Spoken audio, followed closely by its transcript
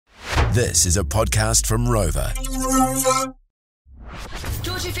This is a podcast from Rover.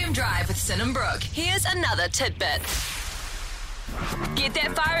 George FM Drive with Sin and Brooke. Here's another tidbit. Get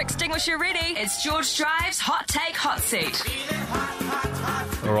that fire extinguisher ready. It's George Drive's Hot Take Hot Seat.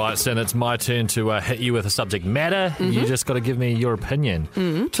 All right, Sin, it's my turn to hit you with a subject matter. You just got to give me your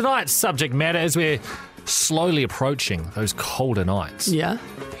opinion. Tonight's subject matter is we're slowly approaching those colder nights. Yeah.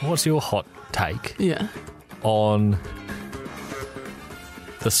 What's your hot take Yeah. on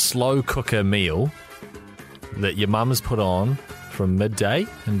the slow cooker meal that your mum has put on from midday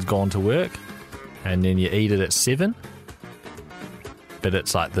and gone to work, and then you eat it at 7, but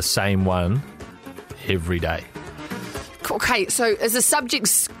it's like the same one every day? Okay, so is the subject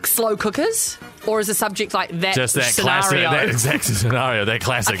slow cookers, or is the subject like that Just that scenario? classic, that exact scenario, that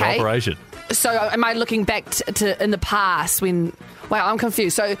classic Okay. operation. So am I looking back to in the past when... Wow, I'm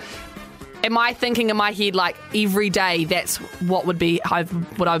confused. So am I thinking in my head like every day that's what would be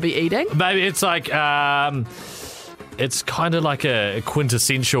what I would be eating? Maybe it's like it's kind of like a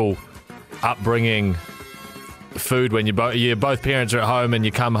quintessential upbringing food when both parents are at home and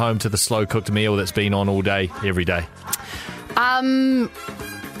you come home to the slow cooked meal that's been on all day every day.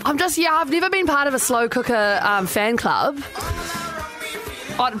 I've never been part of a slow cooker fan club.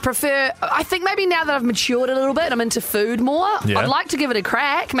 I'd prefer, I think maybe now that I've matured a little bit, I'm into food more. Yeah. I'd like to give it a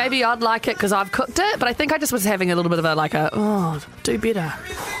crack. Maybe I'd like it because I've cooked it, but I think I just was having a little bit of do better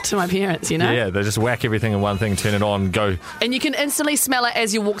to my parents, you know? Yeah, they just whack everything in one thing, turn it on, go. And you can instantly smell it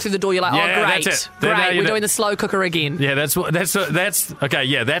as you walk through the door. You're like, Yeah, oh, great, that's it. great, we're That- doing the slow cooker again. Yeah, that's okay.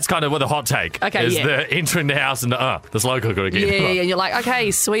 Yeah, that's kind of what the hot take Okay, is. yeah. The entering the house and the slow cooker again. Yeah, and you're like, okay,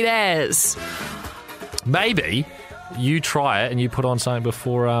 sweet as. Maybe you try it and you put on something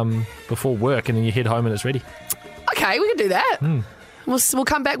before work, and then you head home and it's ready. Okay, we can do that. We'll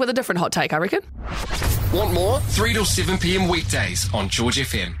come back with a different hot take, I reckon. Want more? 3 till 7 p.m. weekdays on George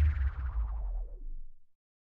FM.